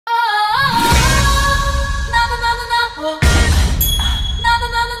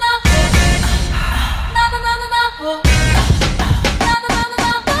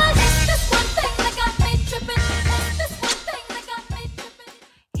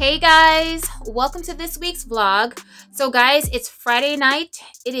Hey guys, welcome to this week's vlog. So guys, it's Friday night.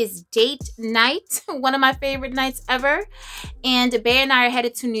 It is date night, one of my favorite nights ever. And Bae and I are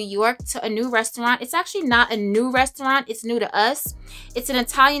headed to New York to a new restaurant. It's actually not a new restaurant, it's new to us. It's an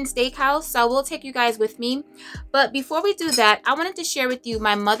Italian steakhouse, so I will take you guys with me. But before we do that, I wanted to share with you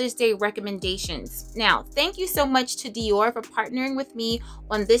my Mother's Day recommendations. Now, thank you so much to Dior for partnering with me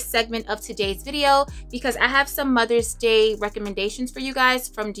on this segment of today's video because I have some Mother's Day recommendations for you guys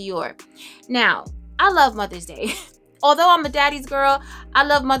from Dior. Now, I love Mother's Day. Although I'm a daddy's girl, I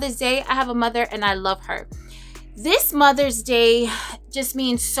love Mother's Day. I have a mother and I love her. This Mother's Day just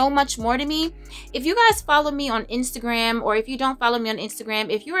means so much more to me. If you guys follow me on Instagram, or if you don't follow me on Instagram,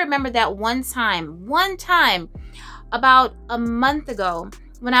 if you remember that one time about a month ago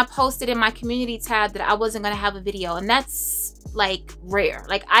when I posted in my community tab that I wasn't going to have a video, and that's like rare.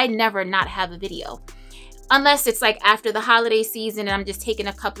 Like I never not have a video. Unless it's like after the holiday season and I'm just taking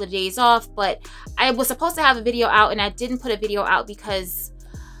a couple of days off. But I was supposed to have a video out and I didn't put a video out because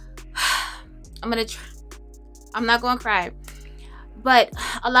I'm not going to cry. But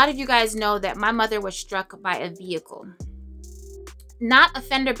a lot of you guys know that my mother was struck by a vehicle. Not a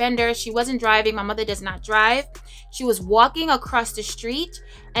fender bender. She wasn't driving. My mother does not drive. She was walking across the street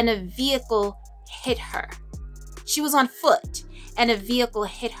and a vehicle hit her. She was on foot and a vehicle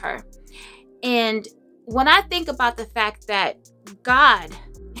hit her. And when I think about the fact that God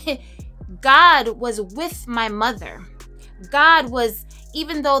was with my mother, God was,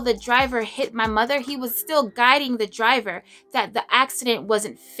 even though the driver hit my mother, he was still guiding the driver, that the accident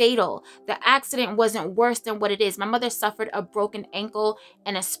wasn't fatal. The accident wasn't worse than what it is. My mother suffered a broken ankle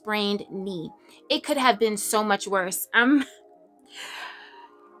and a sprained knee. It could have been so much worse.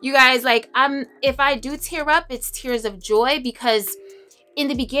 You guys, like, if I do tear up, it's tears of joy, because in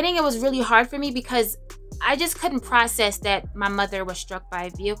the beginning, it was really hard for me because I just couldn't process that my mother was struck by a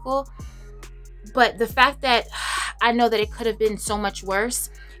vehicle. But the fact that I know that it could have been so much worse,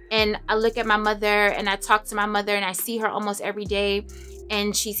 and I look at my mother and I talk to my mother and I see her almost every day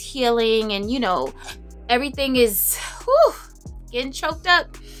and she's healing, and you know, everything is getting choked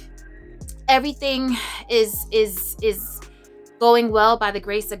up. Everything is going well by the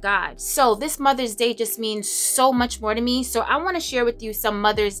grace of God. So this Mother's Day just means so much more to me. So I want to share with you some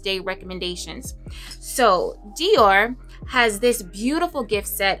Mother's Day recommendations. So Dior has this beautiful gift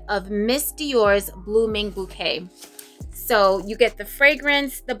set of Miss Dior's Blooming Bouquet. So you get the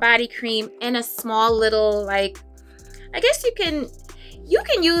fragrance, the body cream, and a small little, like, I guess you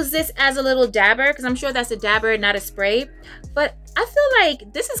can use this as a little dabber, because I'm sure that's a dabber, not a spray. But I feel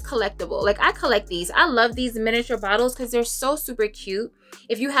like this is collectible. Like, I collect these. I love these miniature bottles because they're so super cute.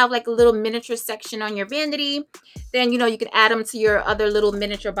 If you have like a little miniature section on your vanity, then you know you can add them to your other little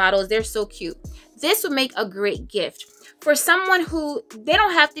miniature bottles. They're so cute. This would make a great gift for someone who, they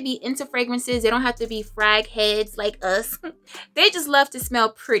don't have to be into fragrances. They don't have to be frag heads like us. They just love to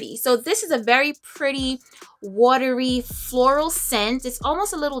smell pretty. So this is a very pretty, watery, floral scent. It's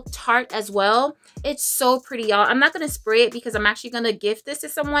almost a little tart as well. It's so pretty, y'all. I'm not going to spray it because I'm actually going to gift this to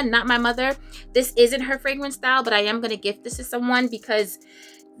someone, not my mother. This isn't her fragrance style, but I am going to gift this to someone because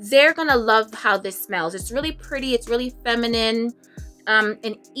they're going to love how this smells. It's really pretty. It's really feminine.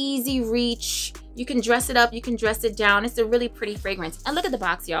 An easy reach. You can dress it up, you can dress it down. It's a really pretty fragrance. And look at the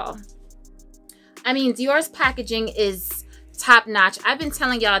box, y'all. I mean, Dior's packaging is top notch. I've been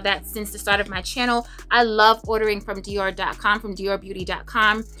telling y'all that since the start of my channel. I love ordering from Dior.com, from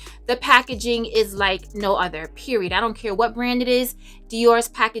DiorBeauty.com. The packaging is like no other, period. I don't care what brand it is. Dior's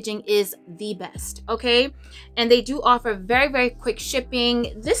packaging is the best, okay? And they do offer very, very quick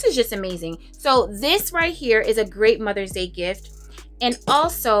shipping. This is just amazing. So this right here is a great Mother's Day gift. And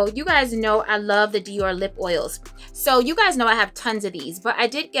also, you guys know I love the Dior lip oils. So you guys know I have tons of these, but I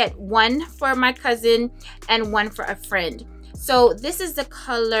did get one for my cousin and one for a friend. So this is the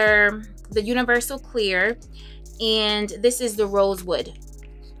color, the Universal Clear, and this is the Rosewood.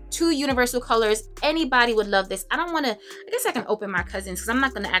 Two universal colors. Anybody would love this. I don't want to, I guess I can open my cousin's because I'm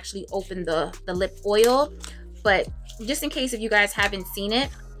not going to actually open the lip oil. But just in case if you guys haven't seen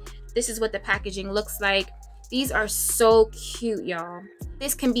it, this is what the packaging looks like. These are so cute, y'all.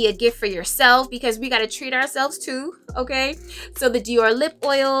 This can be a gift for yourself because we got to treat ourselves too, okay? So the Dior lip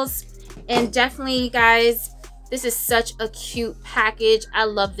oils, and definitely, guys, this is such a cute package. I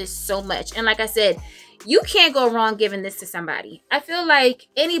love this so much. And like I said, you can't go wrong giving this to somebody. I feel like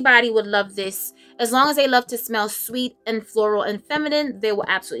anybody would love this. As long as they love to smell sweet and floral and feminine, they will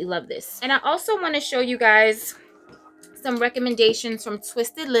absolutely love this. And I also want to show you guys some recommendations from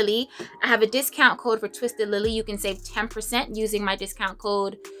Twisted Lily. I have a discount code for Twisted Lily. You can save 10% using my discount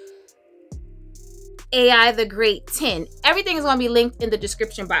code AI the Great 10. Everything is going to be linked in the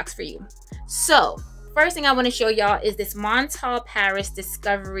description box for you. So first thing I want to show y'all is this Montal Paris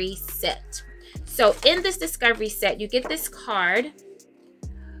Discovery set. So in this Discovery set, you get this card,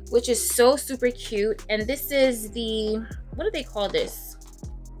 which is so super cute. And this is the, what do they call this?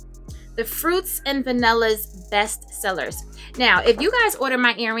 The Fruits and Vanillas Best Sellers. Now, if you guys order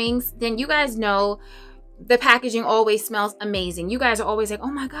my earrings, then you guys know the packaging always smells amazing. You guys are always like,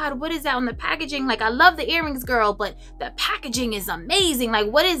 oh my God, what is that on the packaging? Like, I love the earrings, girl, but the packaging is amazing. Like,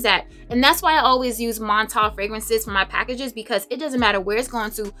 what is that? And that's why I always use Montal fragrances for my packages, because it doesn't matter where it's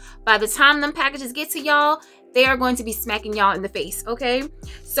going to. By the time them packages get to y'all, they are going to be smacking y'all in the face, okay?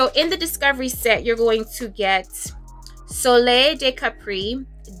 So in the Discovery set, you're going to get Soleil de Capri,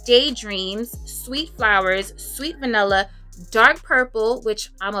 Daydreams, Sweet Flowers, Sweet Vanilla, Dark Purple, which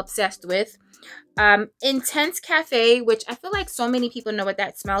I'm obsessed with, Intense Cafe, which I feel like so many people know what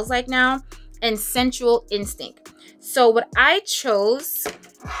that smells like now, and Sensual Instinct. So what I chose,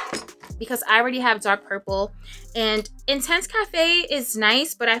 because I already have Dark Purple, and Intense Cafe is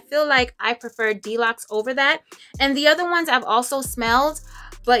nice, but I feel like I prefer Deluxe over that. And the other ones I've also smelled,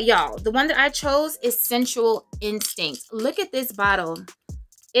 but y'all, the one that I chose is Sensual Instinct. Look at this bottle.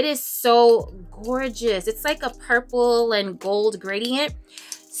 It is so gorgeous. It's like a purple and gold gradient.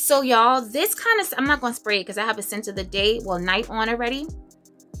 So y'all, this kind of, I'm not going to spray it because I have a scent of the day, well, night on already.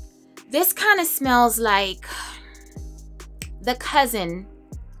 This kind of smells like the cousin,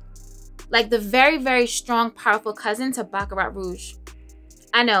 like the very, very strong, powerful cousin to Baccarat Rouge.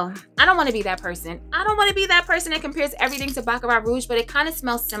 I know, I don't want to be that person. I don't want to be that person that compares everything to Baccarat Rouge, but it kind of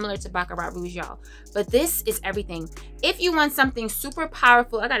smells similar to Baccarat Rouge, y'all. But this is everything. If you want something super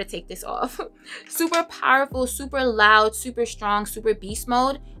powerful, I got to take this off. Super powerful, super loud, super strong, super beast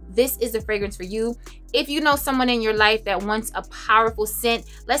mode, this is the fragrance for you. If you know someone in your life that wants a powerful scent,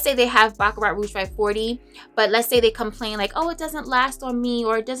 let's say they have Baccarat Rouge by 40, but let's say they complain like, oh, it doesn't last on me,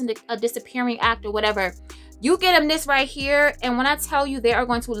 or it doesn't, a disappearing act or whatever. You get them this right here, and when I tell you, they are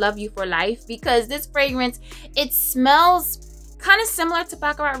going to love you for life, because this fragrance, it smells kind of similar to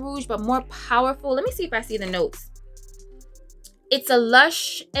Baccarat Rouge, but more powerful. Let me see if I see the notes. It's a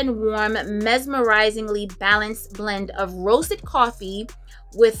lush and warm, mesmerizingly balanced blend of roasted coffee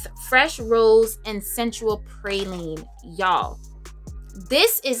with fresh rose and sensual praline. Y'all,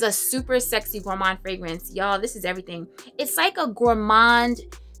 this is a super sexy gourmand fragrance. Y'all, this is everything. It's like a gourmand,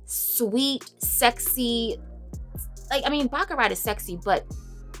 sweet, sexy, like, I mean, Baccarat is sexy, but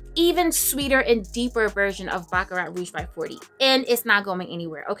even sweeter and deeper version of Baccarat Rouge by 40. And it's not going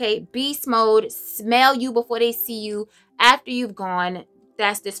anywhere, okay? Beast mode, smell you before they see you, after you've gone.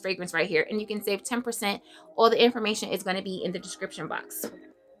 That's this fragrance right here. And you can save 10%. All the information is going to be in the description box.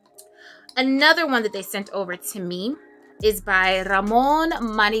 Another one that they sent over to me is by Ramon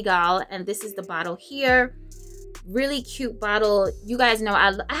Manigal, and this is the bottle here. Really cute bottle. You guys know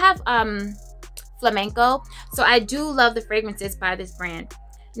I have flamenco, so I do love the fragrances by this brand.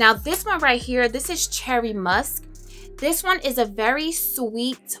 Now this one right here, this is Cherry Musk. This one is a very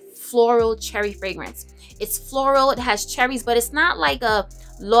sweet floral cherry fragrance. It's floral, it has cherries, but it's not like a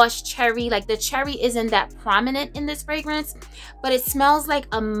lost cherry. Like, the cherry isn't that prominent in this fragrance, but it smells like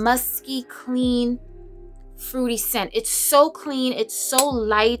a musky, clean, fruity scent. It's so clean, it's so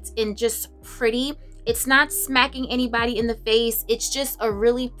light and just pretty. It's not smacking anybody in the face. It's just a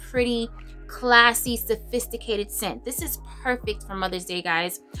really pretty, classy, sophisticated scent. This is perfect for Mother's Day,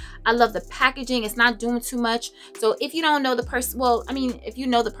 guys. I love the packaging. It's not doing too much. So if you don't know the person, well, I mean, if you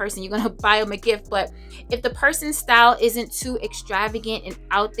know the person, you're gonna buy them a gift. But if the person's style isn't too extravagant and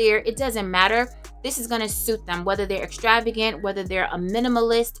out there, it doesn't matter. This is gonna suit them, whether they're extravagant, whether they're a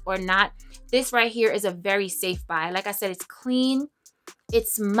minimalist or not. This right here is a very safe buy. Like I said, it's clean,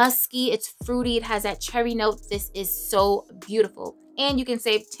 it's musky, it's fruity, it has that cherry note. This is so beautiful. And you can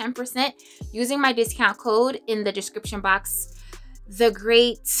save 10% using my discount code in the description box. The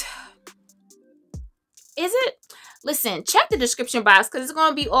Great, is it? Listen, check the description box because it's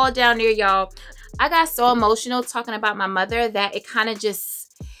going to be all down there, y'all. I got so emotional talking about my mother that it kind of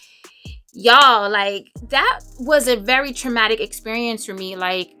just, y'all, like, that was a very traumatic experience for me.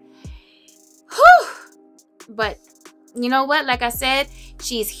 Like, whew. But you know what? Like I said,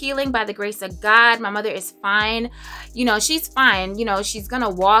 she's healing by the grace of God. My mother is fine. You know, she's fine. You know, she's gonna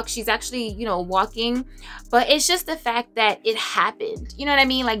walk. She's actually, you know, walking. But it's just the fact that it happened. You know what I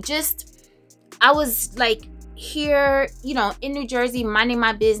mean? Like, just, I was like here, you know, in New Jersey, minding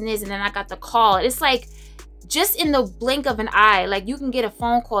my business, and then I got the call. It's like, just in the blink of an eye, like, you can get a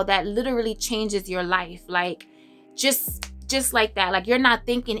phone call that literally changes your life. Like, just just like that. Like, you're not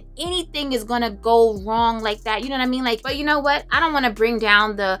thinking anything is gonna go wrong like that. You know what I mean? Like, but you know what? I don't want to bring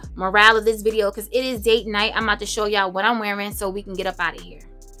down the morale of this video because it is date night. I'm about to show y'all what I'm wearing so we can get up out of here.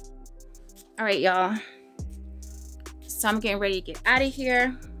 All right, y'all. So I'm getting ready to get out of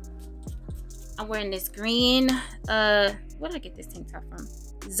here. I'm wearing this green, where did I get this tank top from?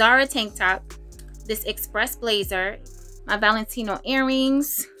 Zara tank top. This express blazer. My Valentino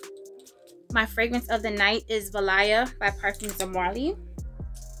earrings. My fragrance of the night is Valaya by Parfums de Marly.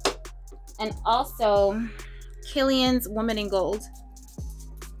 And also Kilian's Woman in Gold.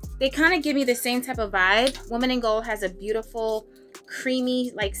 They kind of give me the same type of vibe. Woman in Gold has a beautiful,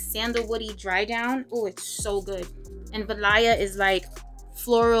 creamy, like sandalwoody dry down. Oh, it's so good. And Valaya is like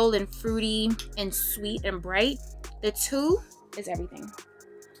floral and fruity and sweet and bright. The two is everything.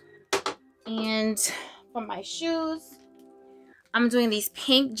 And for my shoes, I'm doing these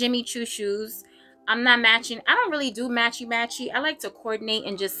pink Jimmy Choo shoes. I'm not matching. I don't really do matchy-matchy. I like to coordinate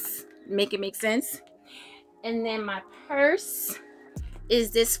and just make it make sense. And then my purse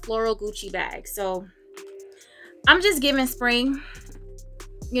is this floral Gucci bag. So I'm just giving spring.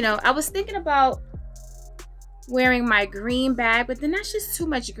 You know, I was thinking about wearing my green bag, but then that's just too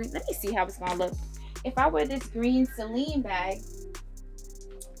much green. Let me see how it's gonna look. If I wear this green Celine bag,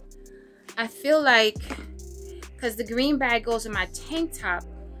 I feel like, because the green bag goes with my tank top,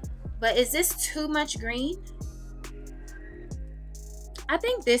 but is this too much green? I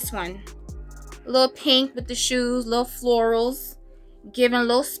think this one, a little pink with the shoes, little florals, giving a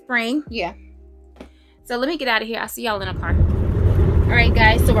little spring. Yeah. So let me get out of here. I'll see y'all in a car. All right,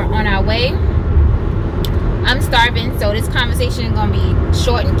 guys, so we're on our way. I'm starving, so this conversation is gonna be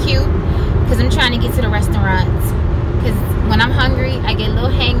short and cute because I'm trying to get to the restaurants. Because when I'm hungry, I get a little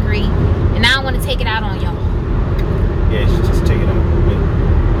hangry, and I don't want to take it out on y'all. Yeah, you just take it out a little bit.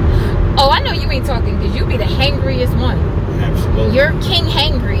 Oh, I know you ain't talking because you be the hangriest one. Absolutely. You're king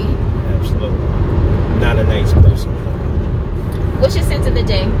hangry. Absolutely. Not a nice person. What's your scent of the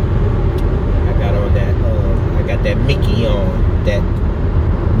day? I got on that. I got that Mickey on that.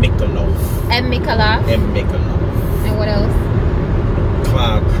 Michelob. And Michelob. And Michelob. And what else?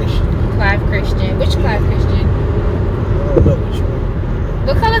 Clive Christian. Clive Christian. Which Clive Christian? I don't know which one.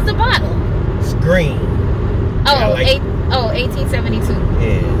 What color's the bottle? It's green. Oh, yeah, like 1872.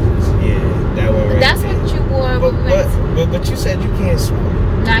 Yeah, that one right That's there. what you wore. But you said you can't smell.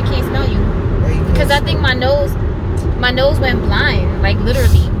 No, I can't smell you. Because I think my nose went blind, like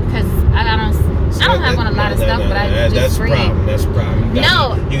literally. Because I don't have on a lot of stuff, but I just breathe. That's the problem.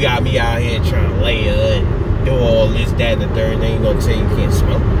 You got me out here trying to layer and do all this, that, and the third. Then you gonna say you can't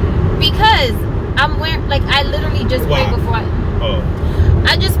smell? Because I'm wearing, like, I literally just sprayed before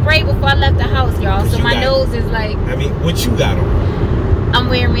I just sprayed before I left the house, y'all. So my nose is like. I mean, what you got on? I'm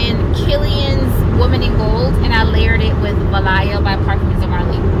wearing Kilian's Woman in Gold, and I layered it with Valaya by Parfums de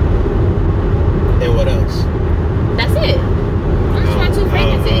Marly. And what else? That's it. I'm just wearing two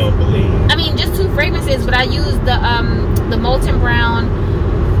fragrances. I don't believe. I mean, just two fragrances, but I used the Molten Brown,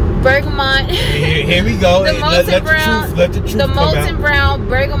 Bergamot. Here we go. The Molten Brown, let the truth the come Molten out. Brown,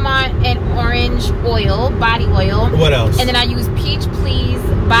 Bergamot, and Orange oil, body oil. What else? And then I used Peach Please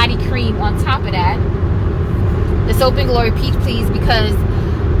body cream on top of that. The Soap and Glory Peach Please, because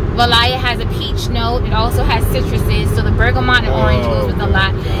Valaya has a peach note. It also has citruses, so the bergamot and orange goes with a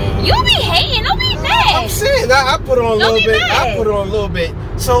lot. You be hating, don't be mad. I'm saying I put on a little bit. Mad. I put on a little bit.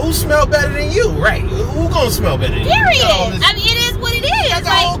 So who smell better than you, right? Who gonna smell better than you? Period. I mean, it is what it is. You got the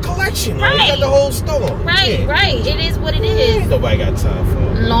whole collection. Right. You got the whole store. Right, yeah. right. It is what it is. Nobody got time for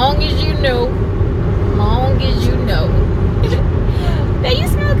it. Long as you know. Long as you know. Now you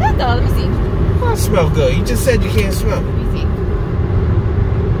smell good though. Let me see. I smell good. You just said you can't smell. Let me see.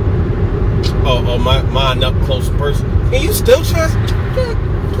 Oh, mine up close person. And you still trust? Get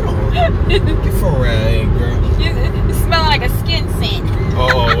on. Get from around here, girl. You smell like a skin scent.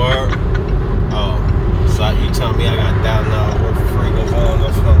 Oh, word. Oh, so you telling me I got $1,000 worth of fragrance on? I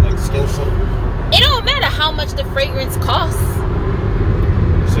smell like skin soap? It don't matter how much the fragrance costs.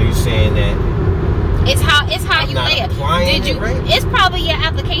 So you saying that? It's how you lay it. Did you? Right? It's probably your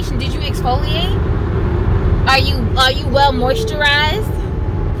application. Did you exfoliate? Are you well moisturized?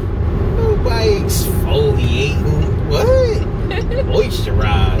 Nobody exfoliating. What?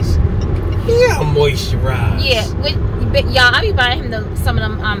 Moisturize. Yeah, I'm moisturized. Yeah, y'all, I be buying him some of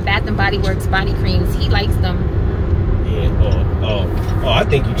them Bath and Body Works body creams. He likes them. Yeah. Oh, I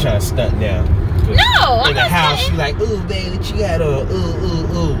think you trying to stunt now. No, in the house, you like, ooh, baby, what you got on?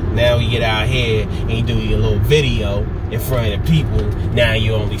 Ooh. Now we get out here and you do your little video in front of the people. Now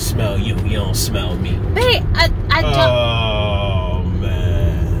you only smell you. You don't smell me. Babe, I don't. Oh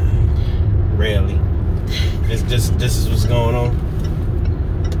man, really? this is what's going on.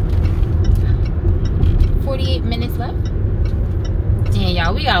 48 minutes left. Damn,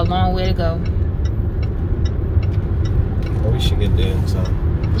 y'all, we got a long way to go. Well, we should get there in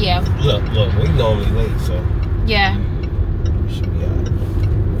time. Yeah. Look, we normally late, so. Yeah. We should be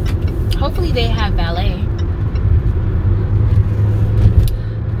alright. Hopefully they have valet.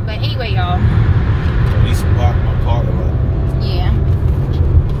 But anyway, y'all. At least park my parking lot. Yeah.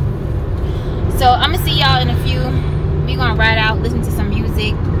 So I'm gonna see y'all in a few. We gonna ride out, listen to some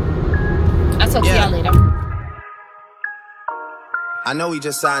music. I'll talk to y'all later. I know we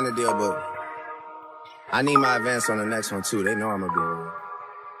just signed the deal, but I need my advance on the next one too. They know I'm gonna be around.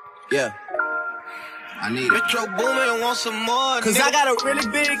 Yeah. I need it. Metro Boomin want some more. Cause I got a really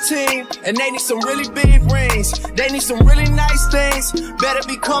big team, and they need some really big rings. They need some really nice things. Better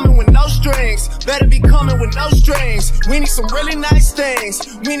be coming with no strings. Better be coming with no strings. We need some really nice things.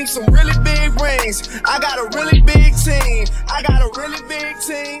 We need some really big rings. I got a really big team. I got a really big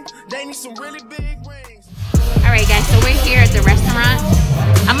team. They need some really big rings. Alright guys, so we're here at the restaurant.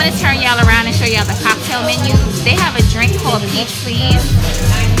 I'm gonna turn y'all around and show y'all the cocktail menu. They have a drink called Peach Please.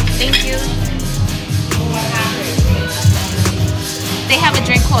 Thank you. They have a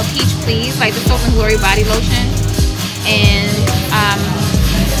drink called Peach Please, like the Soap and Glory body lotion. And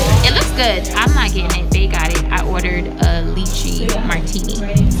it looks good. I'm not getting it. They got it. I ordered a lychee martini.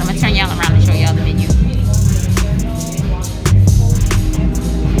 So I'm gonna turn y'all around and show y'all the menu.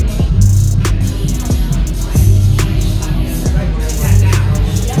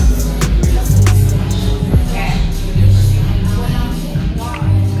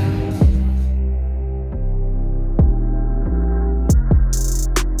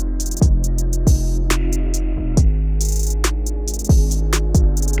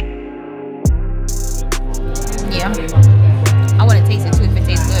 I want to taste it too if it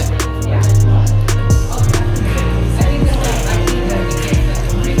tastes good.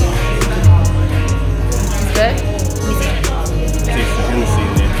 It's good? Let me see. Taste the Hennessy in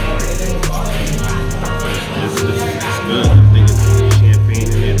there. It's good. I think it's champagne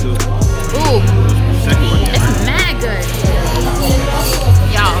in there too. Ooh, Second one. it's mad good.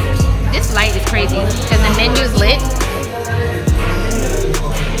 Y'all, this light is crazy because the menu's lit.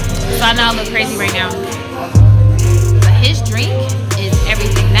 So I know I look crazy right now. His drink is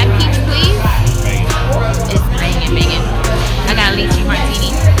everything. That Peach Please is banging. I got a lychee martini.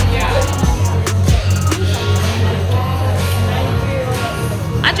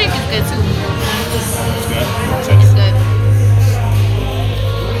 My drink is good too. It's good.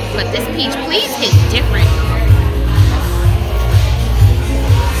 But this Peach Please is different.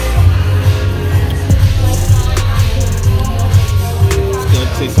 It's gonna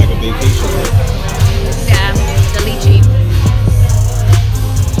taste like a vacation. Yeah, the lychee.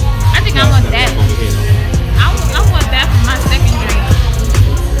 I think I want that. I want that for my second drink.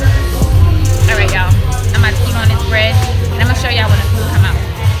 Alright, y'all. I'm about to eat on this bread, and I'm gonna show y'all when the food come out.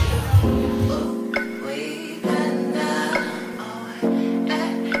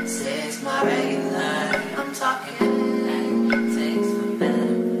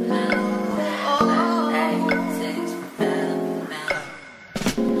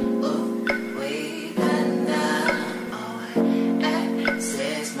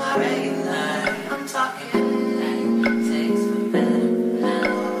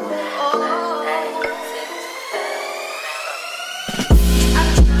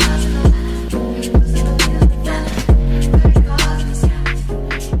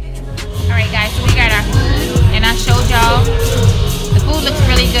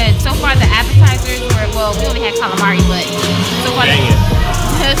 We only had calamari, but so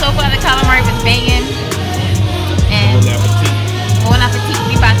far the calamari was banging. And bon appetit.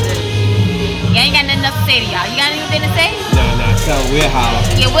 We about to. You ain't got nothing else to say to y'all. You got anything to say? Nah. So we'll holler.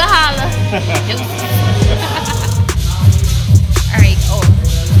 Yeah, we'll holler. All right.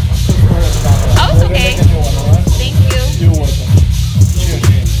 Oh, it's okay. Thank you. You're welcome.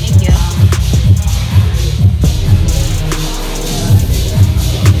 Thank you.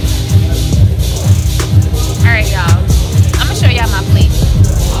 Alright, y'all. I'm gonna show y'all my plate.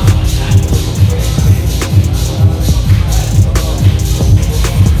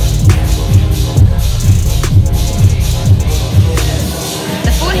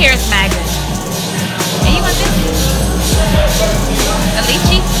 The food here is mad good. And you want this? The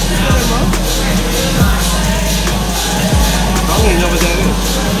lychee?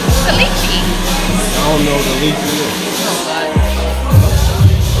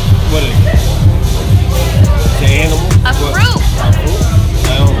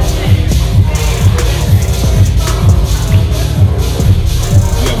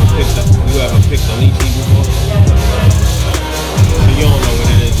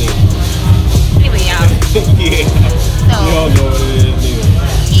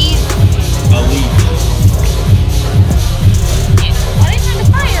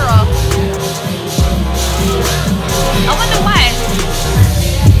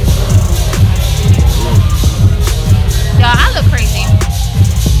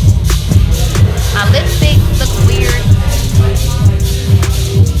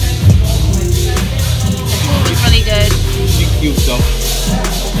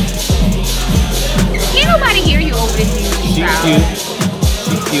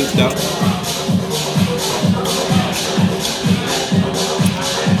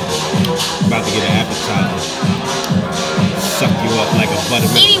 about to get an appetizer. Suck you up like a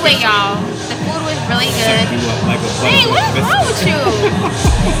buttermilk. Anyway, y'all, the food was really good. Suck you up like a buttermilk. Hey, what's wrong with you?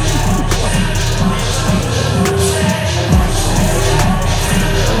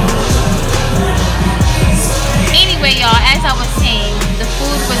 Anyway, y'all, as I was saying, the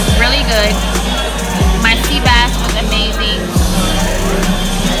food was really good. My sea bass was amazing.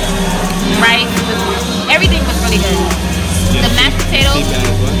 Rice was, everything was really good. The mashed potatoes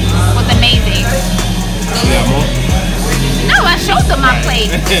was amazing. No, I showed them my plate.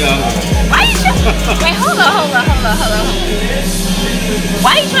 Why you show? Wait, hold on.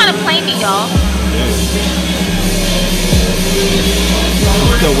 Why are you trying to play me, y'all?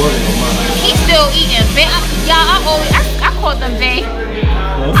 Still working on mine. He's still eating. Y'all, I called them bae.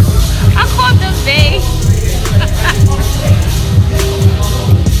 I called them bae.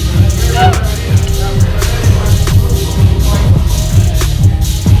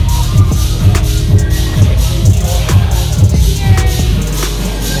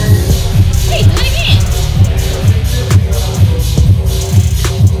 Hey, do it again.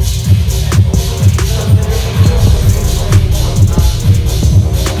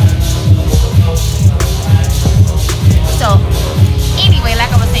 So, anyway,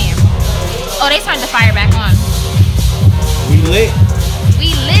 like I was saying, oh, they turned the fire back on. We lit. We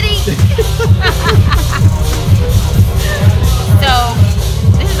litty. So,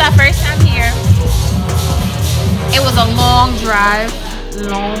 this is our first time here. It was a long drive,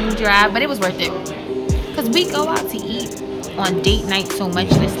 but it was worth it. Because we go out to eat on date night so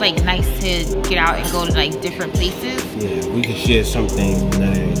much, and it's like nice to get out and go to like different places. Yeah, we can share some things, but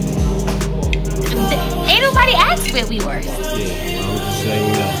not everything. Ain't nobody asked where we were. Yeah, I'm just letting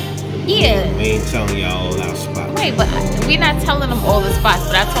you know. Yeah. We ain't telling y'all all our spots. Wait, but we're not telling them all the spots,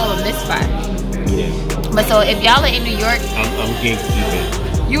 but I told them this spot. Yeah. But so if y'all are in New York, I'm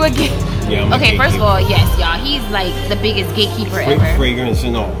gatekeeping. you would get. Yeah, I'm okay, first of all, yes, y'all. He's like the biggest gatekeeper ever. Fragrance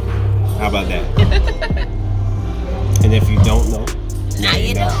and all. How about that? And if you don't know, now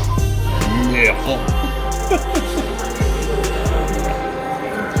you know. Yeah.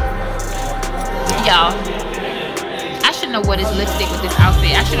 Y'all, I shouldn't have wore this lipstick with this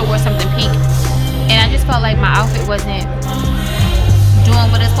outfit. I should have wore something pink. And I just felt like my outfit wasn't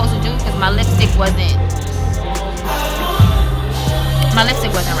doing what it's supposed to do because my lipstick wasn't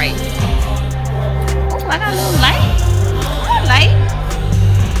right. Oh, I got a little light.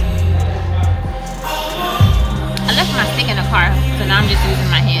 I left my stick in the car, so now I'm just using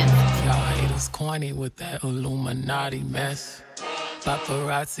my hands. Y'all haters corny with that Illuminati mess.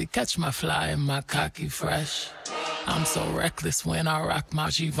 Paparazzi catch my fly and my cocky fresh. I'm so reckless when I rock my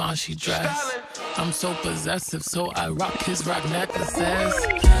Givenchy dress. I'm so possessive, so I rock his rock necklaces.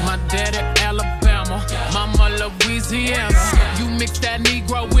 My daddy Alabama, mama Louisiana. You mix that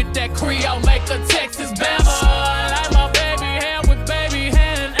Negro with that Creole, make a Texas Bama. I like my baby hair with baby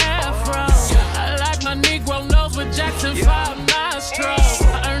hair and afro. I like my Negro nose with Jackson 5 nostrils.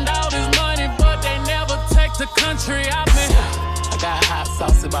 I earned all this money, but they never take the country out me. Got hot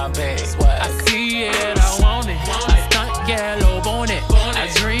sauce in my bag. I see it, I want it. I stunt yellow on it. I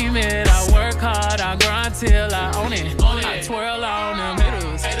dream it, I work hard, I grind till I own it. I twirl on them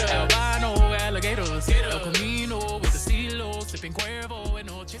haters. Albino alligators. El Camino with the stilo, sipping Cuervo and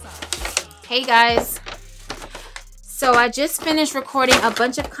no chisa. Hey guys. So I just finished recording a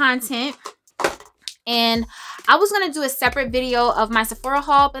bunch of content. And I was going to do a separate video of my Sephora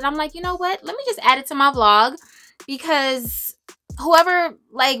haul. But I'm like, you know what? Let me just add it to my vlog. Because whoever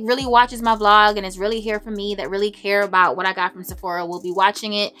like really watches my vlog and is really here for me, that really care about what I got from Sephora, will be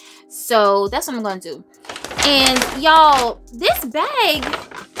watching it. So that's what I'm gonna do. And y'all, this bag,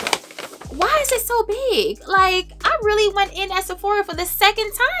 why is it so big? Like, I really went in at Sephora for the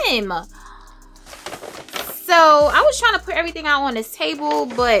second time. So I was trying to put everything out on this table,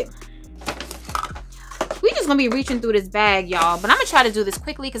 but we just gonna be reaching through this bag, y'all. But I'm gonna try to do this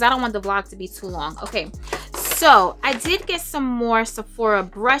quickly because I don't want the vlog to be too long. Okay, so I did get some more Sephora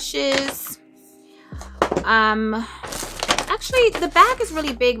brushes. Actually, the bag is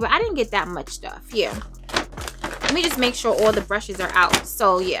really big, but I didn't get that much stuff. Yeah, let me just make sure all the brushes are out.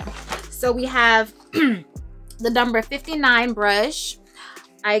 So yeah, so we have the number 59 brush.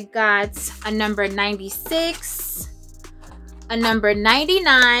 I got a number 96, a number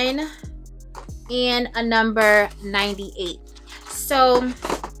 99, and a number 98. So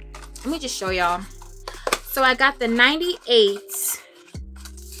let me just show y'all. So I got the 98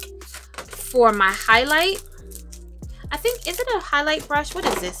 for my highlight. I think, is it a highlight brush? What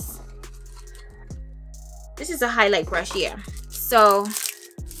is this? This is a highlight brush, yeah. So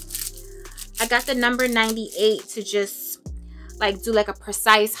I got the number 98 to just like do like a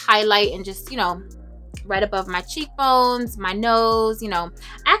precise highlight and just, you know, right above my cheekbones, my nose, you know.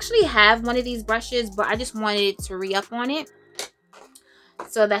 I actually have one of these brushes, but I just wanted to re-up on it.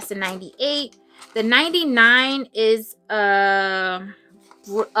 So that's the 98. The 99 is a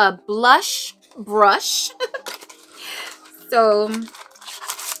blush brush. So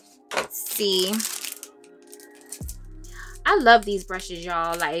let's see. I love these brushes,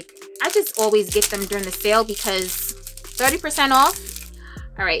 y'all. Like, I just always get them during the sale because 30% off.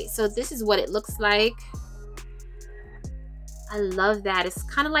 All right, so this is what it looks like. I love that. It's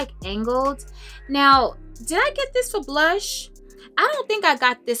kind of like angled. Now, did I get this for blush? I don't think I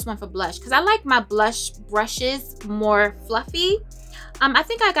got this one for blush because I like my blush brushes more fluffy. I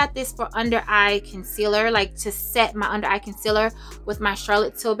think I got this for under eye concealer, like to set my under eye concealer with my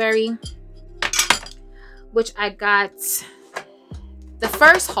Charlotte Tilbury, which I got the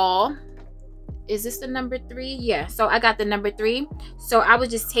first haul. Is this the number 3? Yeah, so I got the number 3. So I would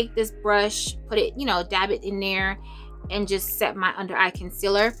just take this brush, put it, you know, dab it in there and just set my under eye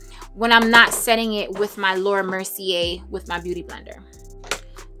concealer when I'm not setting it with my Laura Mercier with my beauty blender.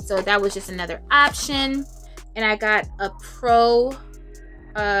 So that was just another option. And I got a Pro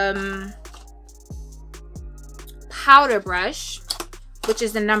powder brush, which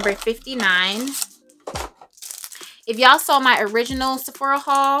is the number 59. If y'all saw my original Sephora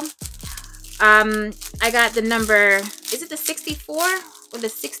haul, I got the number, is it the 64 or the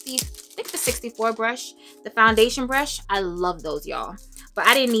 60? I think the 64 brush, the foundation brush. I love those, y'all. But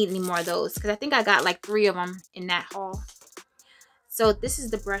I didn't need any more of those because I think I got like 3 of them in that haul. So this is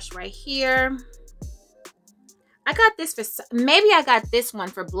the brush right here. I got this for, maybe I got this one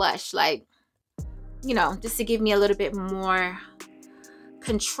for blush, like, you know, just to give me a little bit more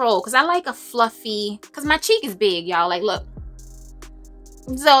control because I like a fluffy, because my cheek is big, y'all. Like, look.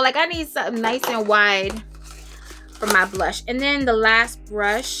 So, like, I need something nice and wide for my blush. And then the last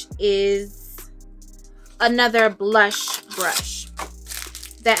brush is another blush brush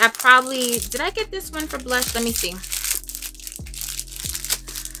that I probably, did I get this one for blush? Let me see.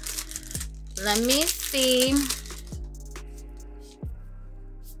 Let me see.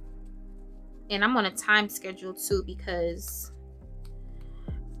 And I'm on a time schedule too because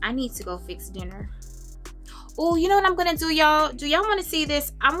I need to go fix dinner. Oh, you know what I'm gonna do, y'all? Do y'all want to see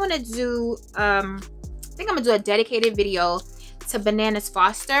this? I'm gonna do I think I'm gonna do a dedicated video to Bananas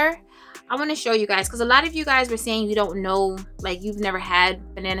Foster. I want to show you guys because a lot of you guys were saying you don't know, like you've never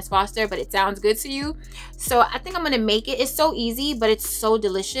had Bananas Foster, but it sounds good to you. So I think I'm gonna make it. It's so easy, but it's so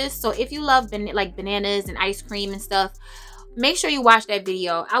delicious. So if you love like bananas and ice cream and stuff, make sure you watch that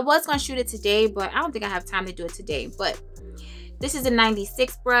video. I was gonna shoot it today, but I don't think I have time to do it today. But this is a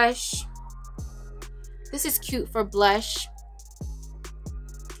 96 brush. This is cute for blush.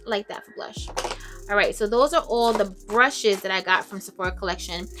 I like that for blush. All right, so those are all the brushes that I got from Sephora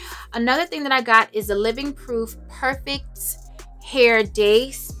collection. Another thing that I got is the Living Proof Perfect Hair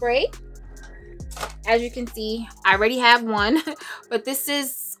Day Spray. As you can see, I already have one, but this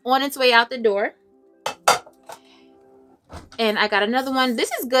is on its way out the door. And I got another one.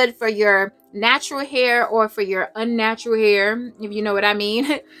 This is good for your natural hair or for your unnatural hair, if you know what I mean.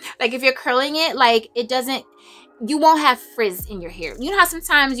 Like if you're curling it, like it doesn't, you won't have frizz in your hair. You know how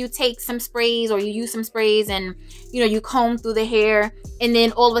sometimes you take some sprays or you use some sprays and, you know, you comb through the hair and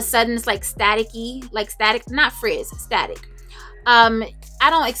then all of a sudden it's like staticky, like static, not frizz, static. I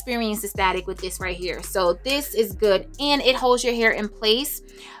don't experience the static with this right here. So this is good and it holds your hair in place.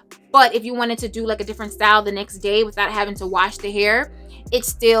 But if you wanted to do like a different style the next day without having to wash the hair, it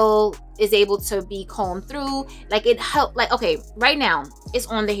still is able to be combed through. Like it helped, like, okay, right now it's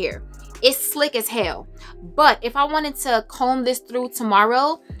on the hair. It's slick as hell. But if I wanted to comb this through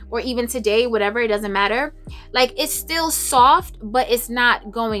tomorrow or even today, whatever, it doesn't matter. Like it's still soft, but it's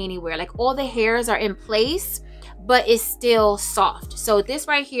not going anywhere. Like all the hairs are in place, but it's still soft. So this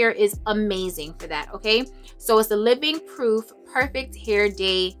right here is amazing for that, okay? So it's the Living Proof Perfect Hair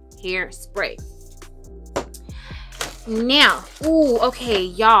Day Hair Spray. Now, ooh, okay,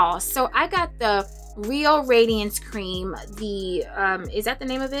 y'all. So I got the Real Radiance Cream. The, is that the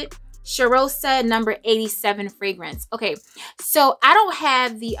name of it? Charosa number 87 fragrance. Okay, so I don't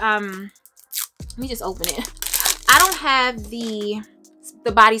have the, let me just open it. I don't have the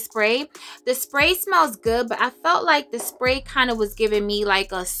body spray. The spray smells good, but I felt like the spray kind of was giving me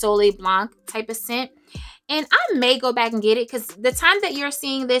like a Soleil Blanc type of scent. And I may go back and get it because the time that you're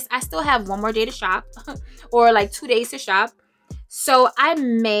seeing this, I still have one more day to shop or like 2 days to shop. So I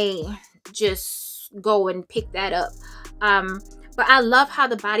may just go and pick that up. But I love how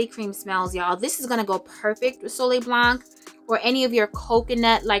the body cream smells, y'all. This is going to go perfect with Soleil Blanc or any of your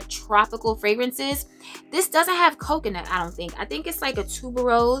coconut like tropical fragrances. This doesn't have coconut, I don't think. I think it's like a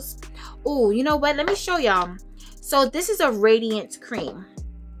tuberose. Oh, you know what? Let me show y'all. So this is a radiance cream.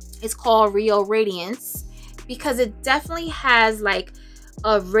 It's called Rio Radiance because it definitely has like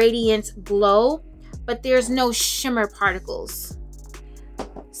a radiant glow, but there's no shimmer particles.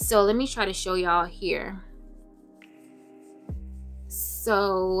 So let me try to show y'all here.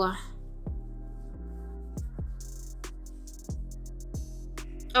 So,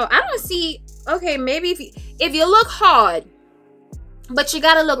 oh, I don't see. Okay, maybe if you look hard, but you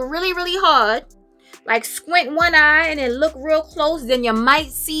gotta look really, really hard, like squint one eye and then look real close, then you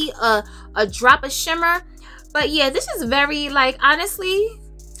might see a drop of shimmer. But yeah, this is very, like, honestly,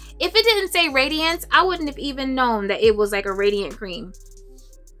 if it didn't say radiance, I wouldn't have even known that it was like a radiant cream.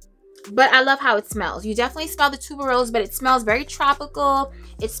 But I love how it smells. You definitely smell the tuberose, but it smells very tropical.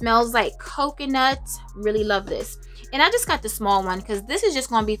 It smells like coconut. Really love this. And I just got the small one because this is just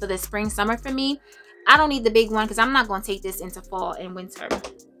going to be for the spring, summer for me. I don't need the big one because I'm not going to take this into fall and winter.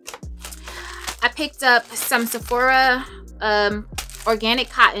 I picked up some Sephora organic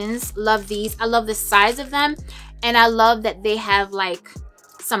cottons. Love these. I love the size of them. And I love that they have like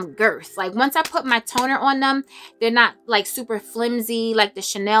some girth. Like once I put my toner on them, they're not like super flimsy like the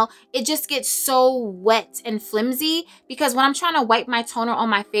Chanel. It just gets so wet and flimsy because when I'm trying to wipe my toner on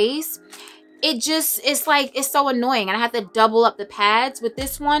my face, it's like, it's so annoying and I have to double up the pads. With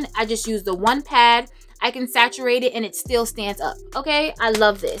this one, I just use the one pad. I can saturate it and it still stands up. Okay, I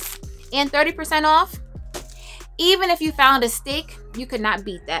love this. And 30% off. Even if you found a stick, you could not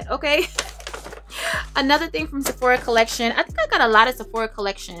beat that. Okay. Another thing from Sephora collection. I think I got a lot of Sephora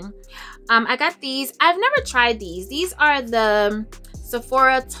collection. I got these. I've never tried these. These are the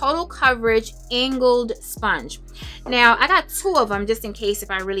Sephora Total Coverage Angled Sponge. Now, I got 2 of them just in case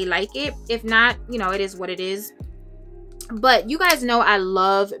if I really like it. If not, you know, it is what it is. But you guys know I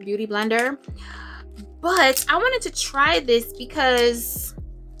love Beauty Blender. But I wanted to try this because,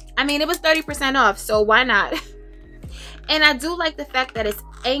 I mean, it was 30% off. So why not? And I do like the fact that it's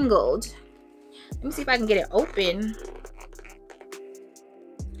angled. Let me see if I can get it open.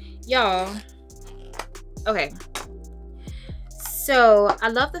 Y'all. Okay. So I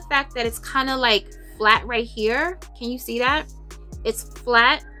love the fact that it's kind of like flat right here. Can you see that? It's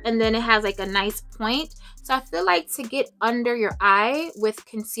flat and then it has like a nice point. So I feel like to get under your eye with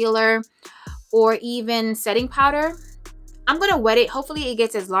concealer or even setting powder, I'm going to wet it. Hopefully it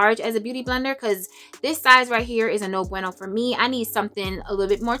gets as large as a Beauty Blender because this size right here is a no bueno for me. I need something a little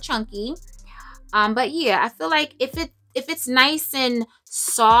bit more chunky. But yeah, I feel like if it's nice and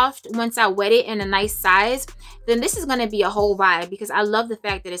soft once I wet it in a nice size, then this is going to be a whole vibe because I love the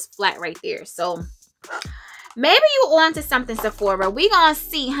fact that it's flat right there. So maybe you on to something, Sephora. We gonna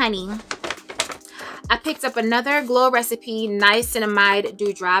see, honey. I picked up another Glow Recipe Niacinamide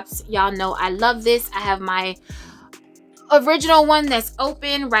Dewdrops. Y'all know I love this. I have my original one that's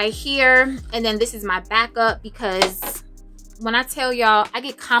open right here. And then this is my backup because when I tell y'all, I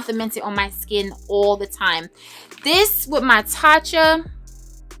get complimented on my skin all the time. This with my Tatcha,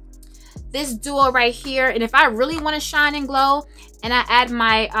 this duo right here. And if I really want to shine and glow and I add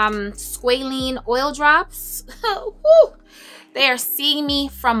my squalene oil drops, whew, they are seeing me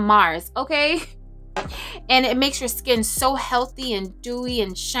from Mars, okay? And it makes your skin so healthy and dewy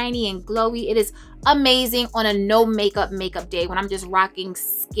and shiny and glowy. It is amazing on a no makeup day when I'm just rocking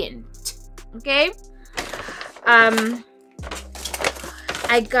skin, okay?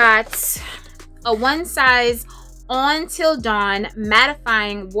 I got a one size On Till Dawn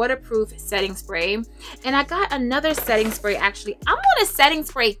mattifying waterproof setting spray, and I got another setting spray. Actually, I'm on a setting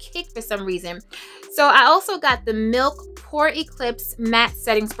spray kick for some reason. So I also got the Milk Pore Eclipse matte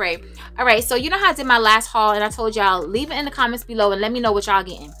setting spray. All right, so you know how I did my last haul and I told y'all leave it in the comments below and let me know what y'all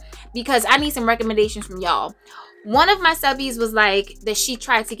getting because I need some recommendations from y'all. One of my subbies was like that she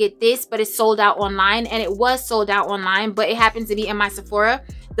tried to get this, but it's sold out online, and it was sold out online, but it happened to be in my Sephora,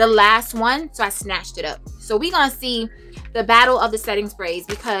 the last one, so I snatched it up. So we're gonna see the battle of the setting sprays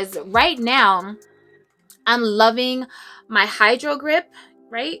because right now I'm loving my Hydro Grip,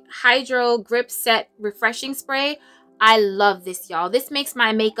 right? Hydro Grip Set Refreshing Spray. I love this, y'all. This makes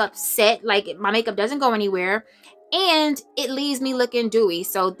my makeup set, like my makeup doesn't go anywhere, and it leaves me looking dewy.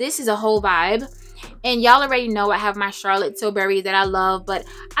 So this is a whole vibe. And y'all already know I have my Charlotte Tilbury that I love, but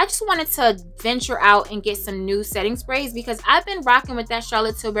I just wanted to venture out and get some new setting sprays because I've been rocking with that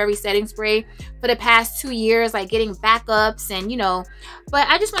Charlotte Tilbury setting spray for the past 2 years, like getting backups and, you know, but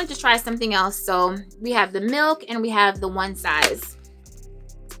I just wanted to try something else. So we have the Milk and we have the one size.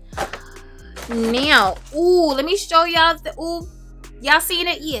 Now, ooh, let me show y'all the, ooh, Y'all seen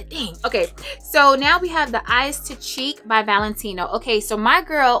it? Yeah, dang. Okay, so now we have the Eyes to Cheek by Valentino. Okay, so my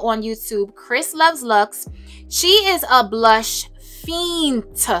girl on YouTube, Chris Loves Lux, she is a blush fiend.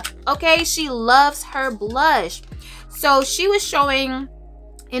 Okay, she loves her blush. So she was showing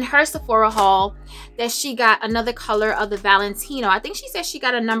in her Sephora haul that she got another color of the Valentino. I think she said she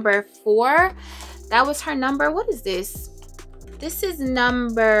got a number 4. That was her number. What is this? This is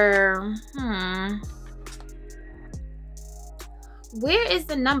number, where is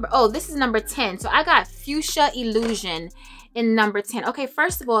the number? Oh, this is number 10. So I got Fuchsia Illusion in number 10. Okay,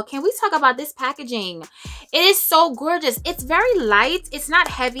 first of all, can we talk about this packaging? It is so gorgeous. It's very light. It's not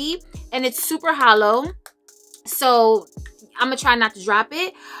heavy, and it's super hollow. So I'm gonna try not to drop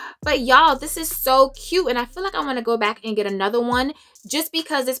it. But y'all, this is so cute, and I feel like I want to go back and get another one just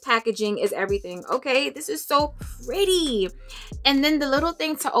because this packaging is everything. Okay, this is so pretty. And then the little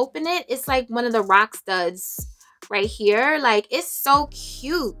thing to open it, it's like one of the rock studs right here. Like, it's so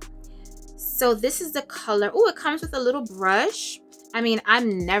cute. So this is the color. Oh, it comes with a little brush. I mean,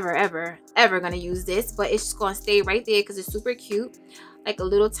 I'm never ever gonna use this, but it's just gonna stay right there because it's super cute. Like a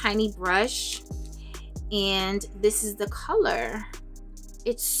little tiny brush. And this is the color.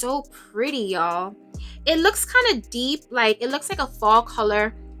 It's so pretty, y'all. It looks kind of deep, like it looks like a fall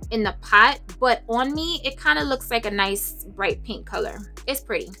color in the pot, but on me it kind of looks like a nice bright pink color. It's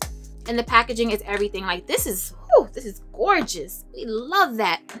pretty, and the packaging is everything. Like, this is, whew, this is gorgeous. We love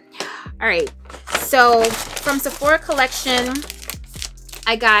that. All right, so from Sephora collection,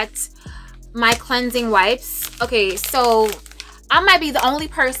 I got my cleansing wipes. Okay, so I might be the only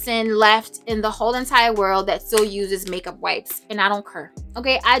person left in the whole entire world that still uses makeup wipes, and I don't care.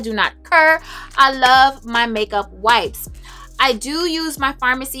 Okay, I do not care. I love my makeup wipes. I do use my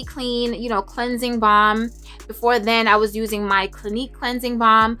Pharmacy Clean, you know, cleansing balm. Before then, I was using my Clinique cleansing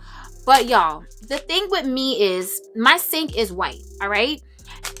balm. But y'all, the thing with me is my sink is white, all right?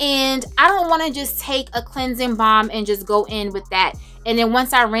 And I don't want to just take a cleansing balm and just go in with that. And then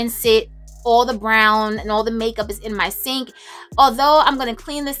once I rinse it, all the brown and all the makeup is in my sink. Although I'm going to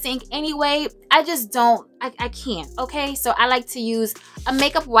clean the sink anyway, I just don't, I can't, okay? So I like to use a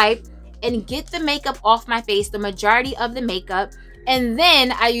makeup wipe and get the makeup off my face, the majority of the makeup, and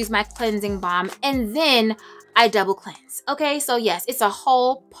then I use my cleansing balm, and then I double cleanse, okay? So yes, it's a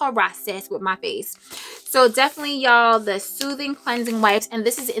whole process with my face. So definitely, y'all, the soothing cleansing wipes, and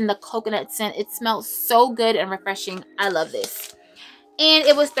this is in the coconut scent. It smells so good and refreshing. I love this. And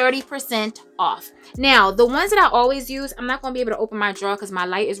it was 30% off. Now, the ones that I always use, I'm not going to be able to open my drawer because my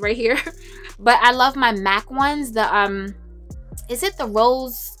light is right here. But I love my MAC ones. The, is it the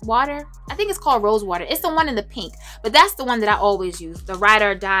Rose Water? I think it's called Rose Water. It's the one in the pink. But that's the one that I always use. The Ride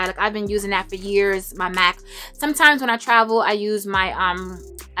or Die. Like, I've been using that for years, my MAC. Sometimes when I travel, I use my,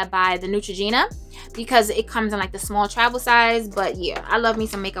 I buy the Neutrogena because it comes in like the small travel size. But yeah, I love me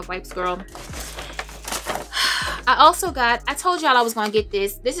some makeup wipes, girl. I also got, I told y'all I was going to get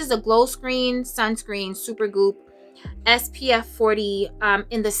this. This is a Glow Screen Sunscreen Super Goop SPF 40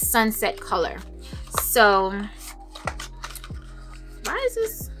 in the sunset color. So, why is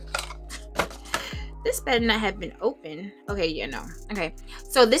this? This better not have been open. Okay, yeah, no. Okay,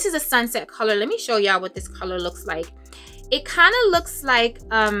 so this is a sunset color. Let me show y'all what this color looks like. It kind of looks like,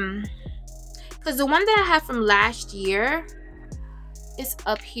 because the one that I have from last year is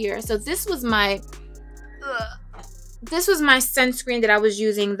up here. So this was my... This was my sunscreen that I was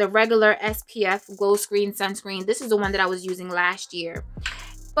using, the regular SPF Glow Screen sunscreen. This is the one that I was using last year.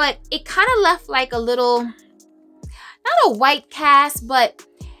 But it kind of left like a little, not a white cast, but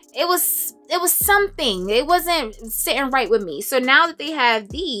it was something. It wasn't sitting right with me. So now that they have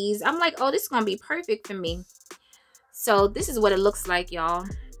these, I'm like, oh, this is going to be perfect for me. So this is what it looks like, y'all.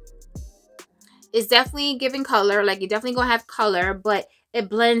 It's definitely giving color. Like, you're definitely going to have color, but it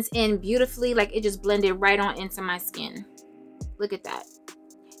blends in beautifully. Like, it just blended right on into my skin. Look at that.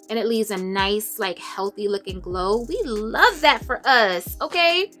 And it leaves a nice, like, healthy looking glow. We love that for us,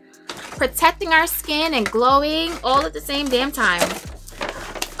 okay? Protecting our skin and glowing all at the same damn time.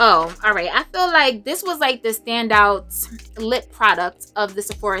 Oh, all right. I feel like this was like the standout lip product of the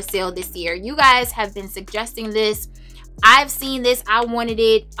Sephora sale this year. You guys have been suggesting this. I've seen this. I wanted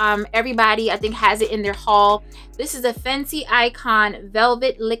it. Everybody, I think, has it in their haul. This is a Fenty Icon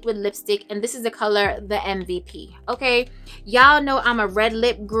Velvet Liquid Lipstick, and this is the color the MVP. Okay, y'all know I'm a red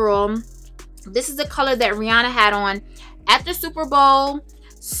lip girl. This is the color that Rihanna had on at the Super Bowl.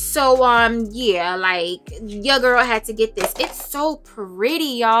 So yeah, like, your girl had to get this. It's so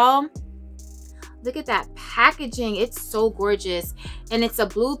pretty, y'all. Look at that packaging. It's so gorgeous. And it's a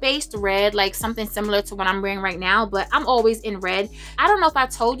blue-based red, like something similar to what I'm wearing right now, but I'm always in red. I don't know if I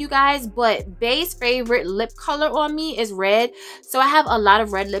told you guys, but Bae's favorite lip color on me is red. So I have a lot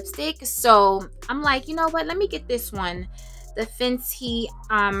of red lipstick. So I'm like, you know what? Let me get this one. The Fenty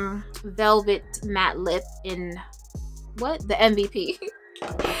Velvet Matte Lip in, what? The MVP.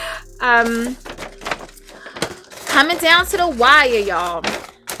 Coming down to the wire, y'all.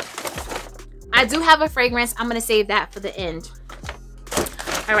 I do have a fragrance. I'm gonna save that for the end.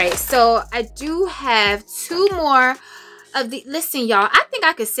 All right, so I do have 2 more of the, listen y'all, I think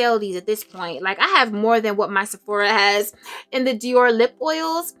I could sell these at this point. Like, I have more than what my Sephora has in the Dior lip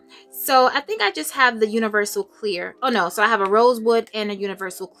oils. So I think I just have the Universal Clear. Oh no, so I have a Rosewood and a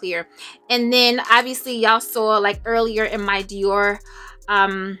Universal Clear. And then obviously y'all saw like earlier in my Dior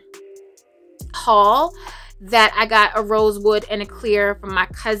haul that I got a Rosewood and a Clear from my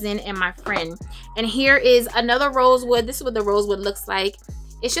cousin and my friend. And here is another Rosewood. This is what the Rosewood looks like.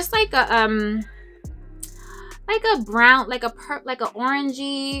 It's just like a brown, like a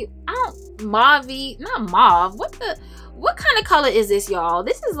orangey, mauvey, not mauve. What kind of color is this, y'all?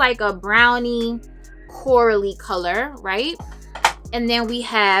 This is like a brownie corally color, right? And then we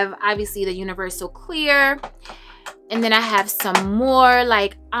have obviously the Universal Clear. And then I have some more,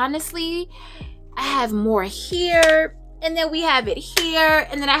 like, honestly, I have more here. And then we have it here.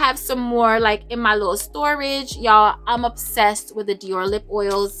 And then I have some more like in my little storage. Y'all, I'm obsessed with the Dior lip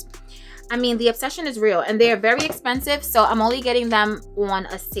oils. I mean, the obsession is real, and they're very expensive, so I'm only getting them on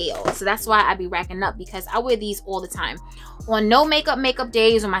a sale. So that's why I be racking up, because I wear these all the time. On no makeup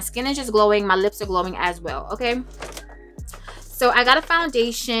days, when my skin is just glowing, my lips are glowing as well, okay? So I got a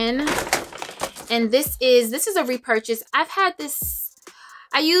foundation, and this is a repurchase. I've had this,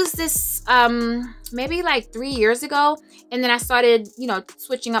 I used this maybe like 3 years ago, and then I started, you know,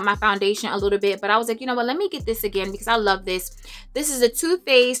 switching up my foundation a little bit. But I was like, you know what, let me get this again because I love this. This is a Too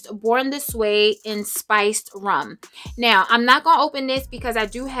Faced Born This Way in Spiced Rum. Now, I'm not going to open this because I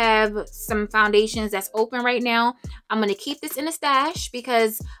do have some foundations that's open right now. I'm going to keep this in a stash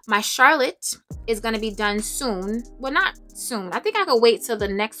because my Charlotte is going to be done soon. Well, not soon. I think I could wait till the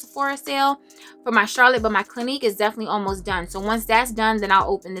next Sephora sale for my Charlotte, but my Clinique is definitely almost done. So once that's done, then I'll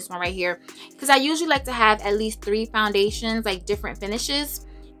open this one right here, because I usually like to have at least 3 foundations, like different finishes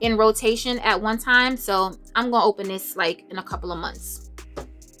in rotation at one time. So I'm gonna open this like in a couple of months.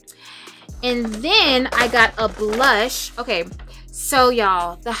 And then I got a blush. Okay, so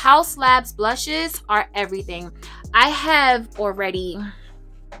y'all, the Haus Labs blushes are everything. I have already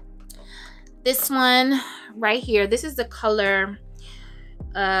this one right here. This is the color,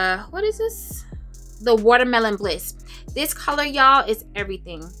 what is this? The Watermelon Bliss. This color, y'all, is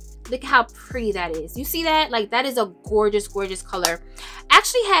everything. Look how pretty that is. You see that? Like, that is a gorgeous, gorgeous color. I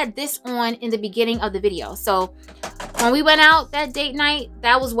actually had this on in the beginning of the video. So when we went out that date night,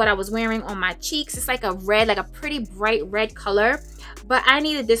 that was what I was wearing on my cheeks. It's like a red, like a pretty bright red color. But I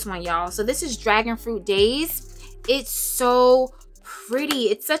needed this one, y'all. So this is Dragon Fruit Days. It's so pretty.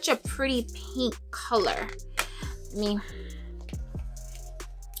 It's such a pretty pink color. Let me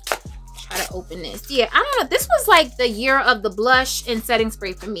try to open this. Yeah, I don't know. This was like the year of the blush and setting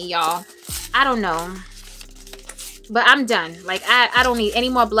spray for me, y'all. I don't know. But I'm done. Like, I don't need any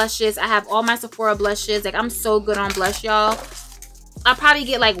more blushes. I have all my Sephora blushes. Like, I'm so good on blush, y'all. I'll probably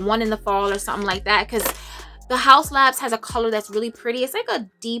get like one in the fall or something like that, because the Haus Labs has a color that's really pretty. It's like a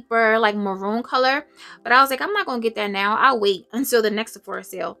deeper, like maroon color. But I was like, I'm not going to get that now. I'll wait until the next Sephora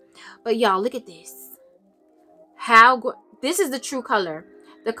sale. But y'all, look at this. This is the true color.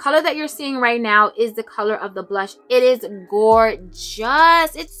 The color that you're seeing right now is the color of the blush. It is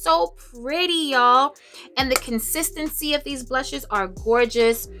gorgeous. It's so pretty, y'all. And the consistency of these blushes are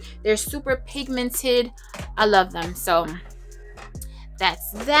gorgeous. They're super pigmented. I love them. So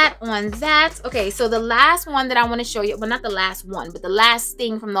that's that on that. Okay, so the last one that I want to show you, well, not the last one, but the last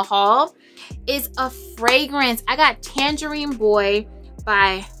thing from the haul is a fragrance. I got Tangerine Boy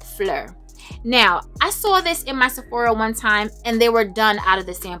by Fleur. Now, I saw this in my Sephora one time, and they were done out of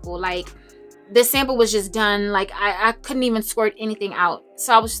the sample. Like, the sample was just done. Like, I couldn't even squirt anything out.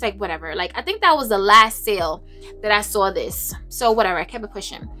 So I was just like, whatever. Like, I think that was the last sale that I saw this. So whatever, I kept it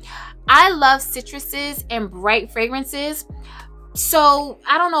pushing. I love citruses and bright fragrances. So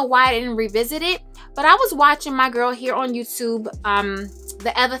I don't know why I didn't revisit it, but I was watching my girl here on YouTube,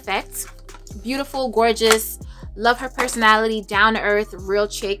 the Eve Effect. Beautiful, gorgeous. Love her personality, down to earth, real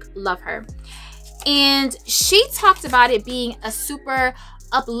chick, love her. And she talked about it being a super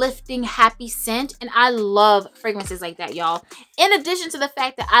uplifting, happy scent, and I love fragrances like that, y'all. In addition to the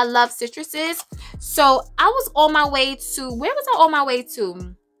fact that I love citruses, so I was on my way to, where was I on my way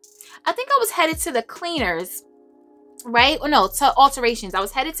to? I think I was headed to the cleaners, right? Or no, to alterations. I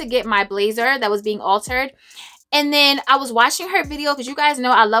was headed to get my blazer that was being altered. And then I was watching her video, because you guys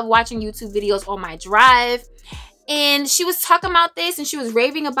know I love watching YouTube videos on my drive. And she was talking about this and she was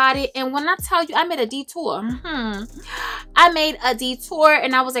raving about it. And when I tell you, I made a detour. I made a detour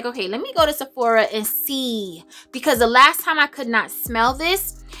and I was like, okay, let me go to Sephora and see. Because the last time I could not smell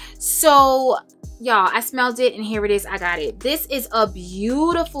this. So, y'all, I smelled it and here it is. I got it. This is a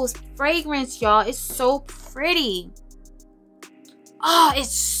beautiful fragrance, y'all. It's so pretty. Oh,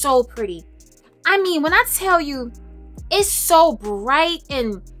 it's so pretty. I mean, when I tell you, it's so bright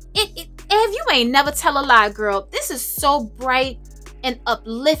and if you ain't never tell a lie, girl, this is so bright and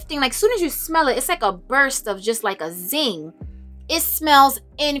uplifting. Like, as soon as you smell it, it's like a burst of just like a zing. It smells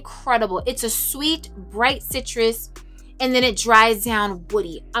incredible. It's a sweet, bright citrus, and then it dries down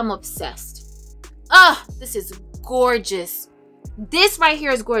woody. I'm obsessed. Oh, this is gorgeous. This right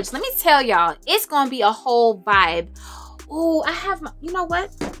here is gorgeous. Let me tell y'all, it's gonna be a whole vibe. Oh, I have my, you know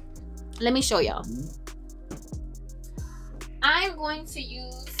what? Let me show y'all. I'm going to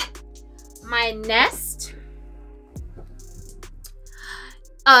use my Nest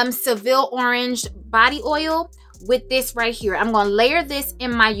Seville Orange body oil with this right here. I'm going to layer this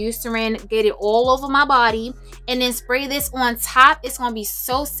in my Eucerin, get it all over my body, and then spray this on top. It's going to be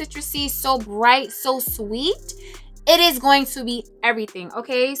so citrusy, so bright, so sweet. It is going to be everything,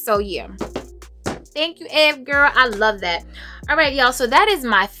 okay? So, yeah. Thank you, Eve, girl. I love that. All right, y'all. So, that is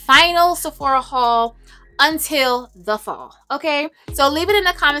my final Sephora haul until the fall, okay? So leave it in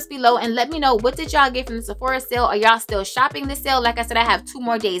the comments below and let me know, what did y'all get from the Sephora sale? Are y'all still shopping the sale? Like I said, I have 2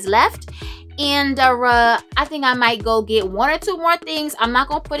 more days left, and I think I might go get 1 or 2 more things. I'm not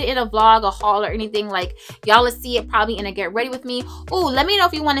gonna put it in a vlog, a haul, or anything. Like, y'all will see it probably in a get ready with me. Oh, let me know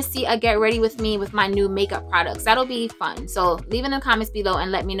if you want to see a get ready with me with my new makeup products. That'll be fun. So leave it in the comments below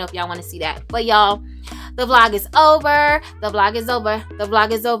and let me know if y'all want to see that. But y'all, the vlog is over. The vlog is over. The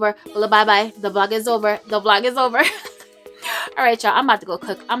vlog is over. Well, bye-bye. The vlog is over. The vlog is over. All right, y'all. I'm about to go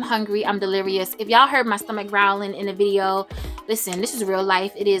cook. I'm hungry. I'm delirious. If y'all heard my stomach growling in the video, listen, this is real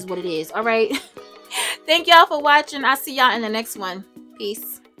life. It is what it is. All right. Thank y'all for watching. I'll see y'all in the next one.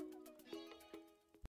 Peace.